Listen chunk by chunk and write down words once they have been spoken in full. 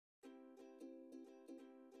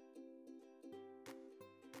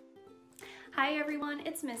Hi everyone,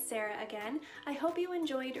 it's Miss Sarah again. I hope you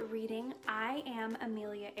enjoyed reading I Am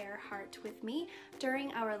Amelia Earhart with me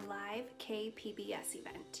during our live KPBS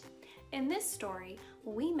event. In this story,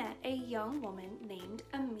 we met a young woman named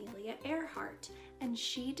Amelia Earhart, and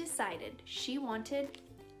she decided she wanted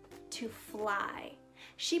to fly.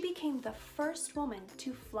 She became the first woman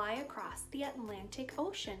to fly across the Atlantic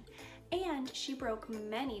Ocean, and she broke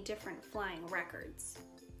many different flying records.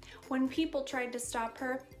 When people tried to stop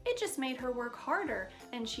her, it just made her work harder,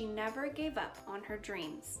 and she never gave up on her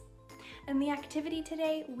dreams. In the activity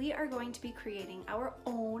today, we are going to be creating our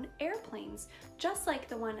own airplanes, just like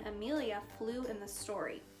the one Amelia flew in the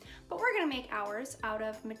story. But we're going to make ours out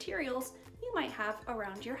of materials you might have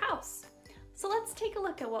around your house. So let's take a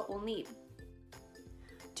look at what we'll need.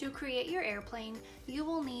 To create your airplane, you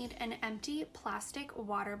will need an empty plastic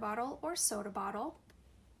water bottle or soda bottle,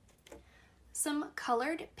 some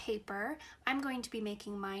colored paper. I'm going to be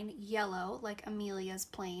making mine yellow like Amelia's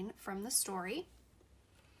plane from the story.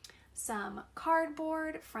 Some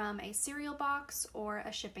cardboard from a cereal box or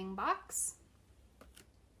a shipping box.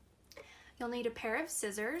 You'll need a pair of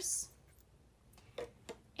scissors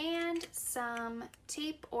and some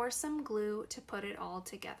tape or some glue to put it all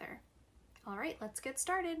together. All right, let's get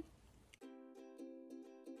started.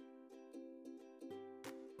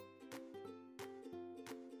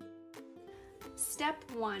 Step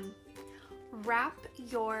 1, wrap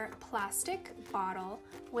your plastic bottle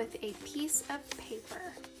with a piece of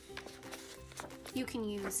paper. You can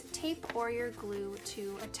use tape or your glue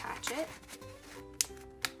to attach it.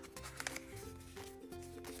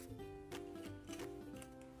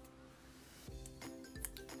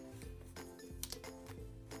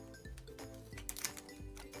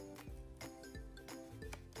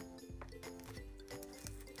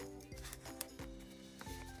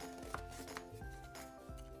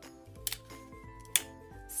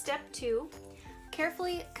 Step 2,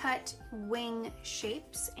 carefully cut wing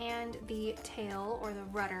shapes and the tail or the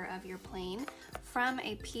rudder of your plane from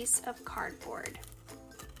a piece of cardboard.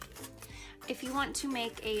 If you want to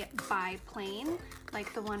make a biplane,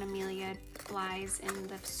 like the one Amelia flies in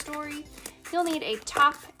the story, you'll need a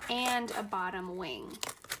top and a bottom wing.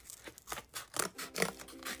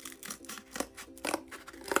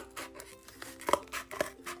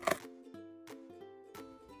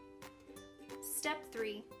 Step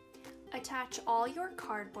 3, attach all your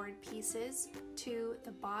cardboard pieces to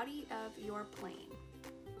the body of your plane.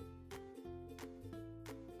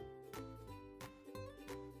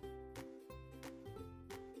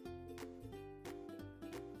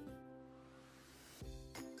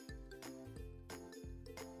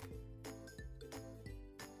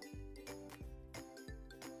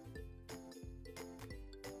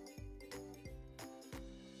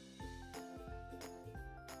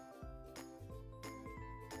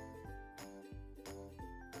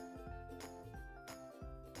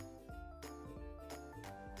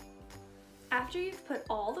 After you've put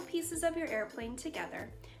all the pieces of your airplane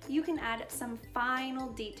together, you can add some final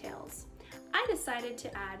details. I decided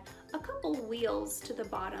to add a couple wheels to the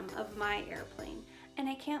bottom of my airplane, and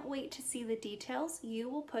I can't wait to see the details you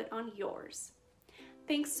will put on yours.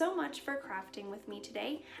 Thanks so much for crafting with me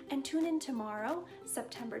today, and tune in tomorrow,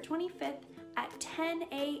 September 25th at 10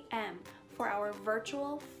 a.m. for our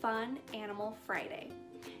virtual Fun Animal Friday.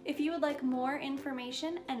 If you would like more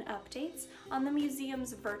information and updates on the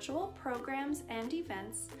museum's virtual programs and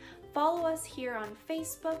events, follow us here on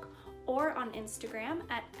Facebook or on Instagram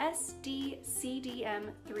at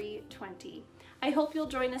SDCDM320. I hope you'll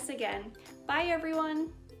join us again. Bye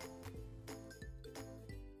everyone!